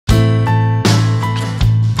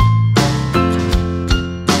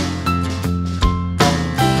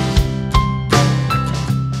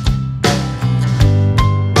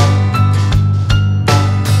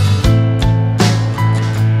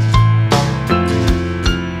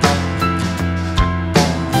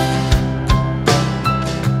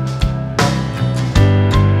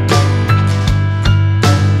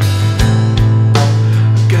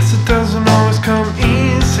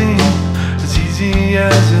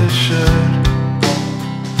should.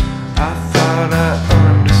 I thought I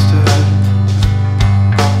understood.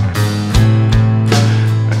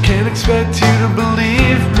 I can't expect you to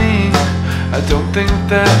believe me, I don't think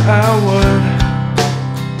that I would.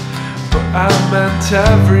 But I meant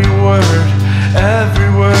every word I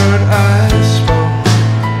spoke.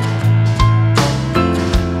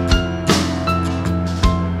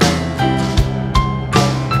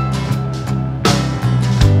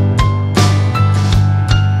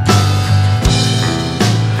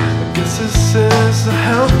 This is the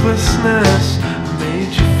helplessness that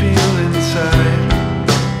made you feel inside,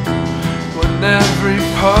 when every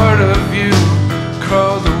part of you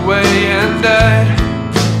crawled away and died,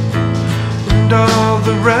 and all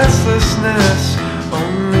the restlessness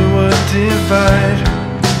only would divide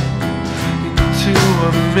into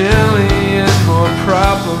a million more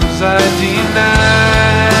problems I denied.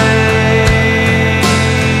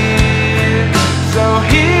 So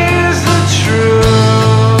here's the truth.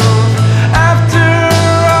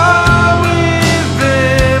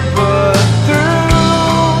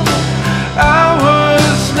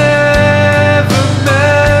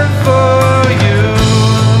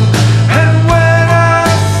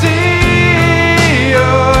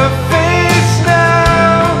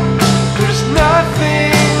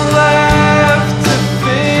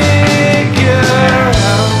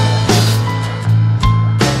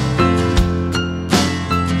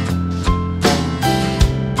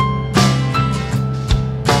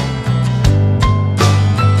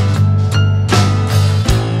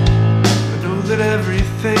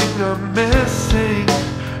 Everything I'm missing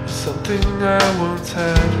is something I once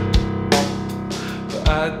had, but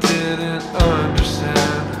I didn't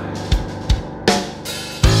understand.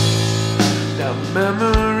 Now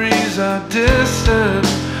memories are distant,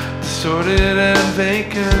 distorted and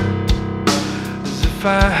vacant, as if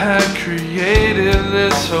I had created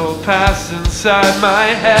this whole past inside my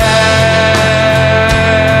head.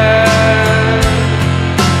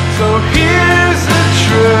 So here's the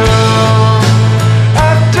truth.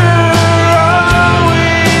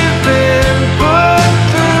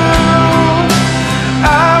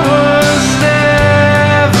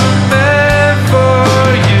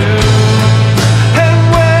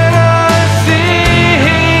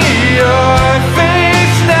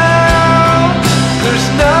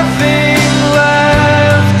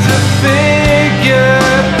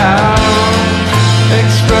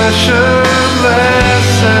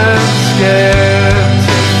 Expressionless and scared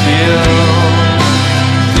to feel.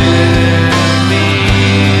 Didn't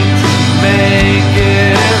need to make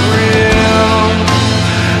it real.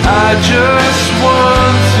 I just